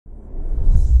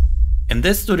In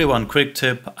this Studio One quick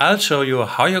tip, I'll show you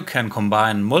how you can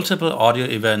combine multiple audio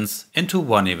events into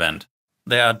one event.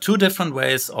 There are two different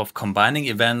ways of combining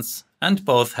events, and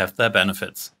both have their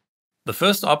benefits. The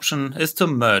first option is to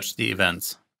merge the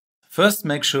events. First,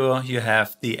 make sure you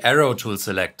have the arrow tool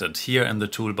selected here in the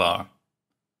toolbar.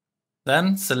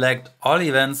 Then select all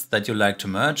events that you like to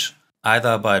merge,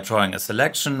 either by drawing a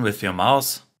selection with your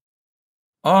mouse,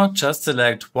 or just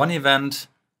select one event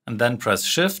and then press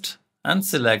Shift and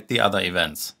select the other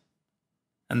events.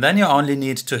 And then you only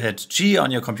need to hit G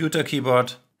on your computer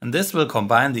keyboard, and this will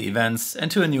combine the events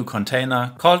into a new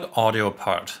container called Audio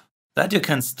Part. That you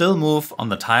can still move on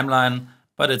the timeline,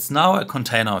 but it's now a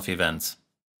container of events.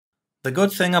 The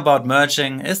good thing about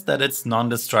merging is that it's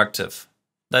non-destructive.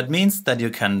 That means that you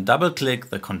can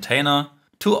double-click the container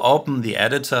to open the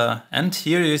editor, and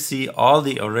here you see all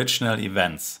the original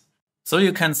events. So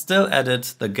you can still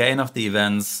edit the gain of the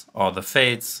events or the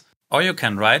fades, or you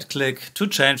can right-click to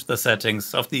change the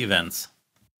settings of the events.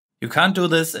 You can't do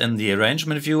this in the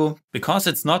arrangement view because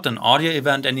it's not an audio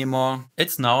event anymore,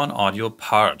 it's now an audio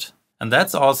part. And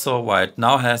that's also why it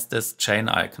now has this chain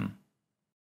icon.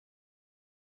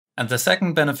 And the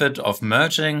second benefit of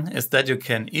merging is that you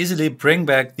can easily bring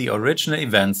back the original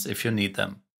events if you need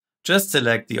them. Just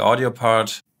select the audio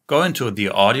part, go into the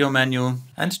audio menu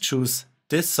and choose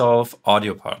Dissolve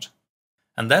Audio Part.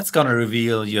 And that's gonna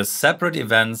reveal your separate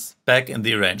events back in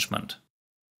the arrangement.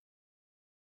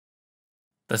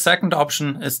 The second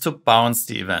option is to bounce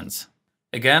the events.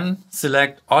 Again,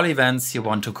 select all events you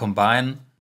want to combine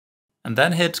and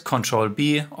then hit Ctrl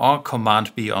B or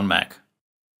Command B on Mac.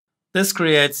 This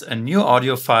creates a new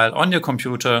audio file on your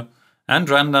computer and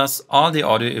renders all the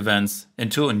audio events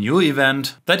into a new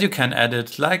event that you can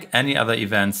edit like any other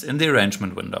events in the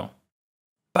arrangement window.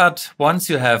 But once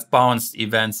you have bounced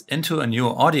events into a new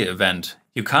audio event,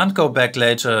 you can't go back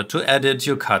later to edit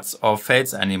your cuts or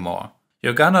fades anymore.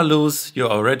 You're gonna lose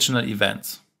your original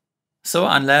events. So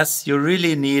unless you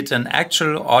really need an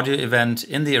actual audio event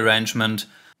in the arrangement,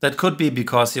 that could be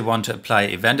because you want to apply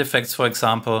event effects, for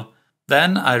example,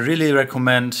 then I really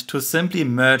recommend to simply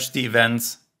merge the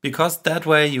events, because that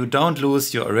way you don't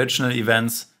lose your original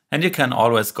events and you can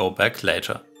always go back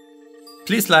later.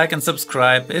 Please like and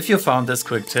subscribe if you found this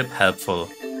quick tip helpful.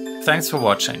 Thanks for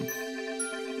watching.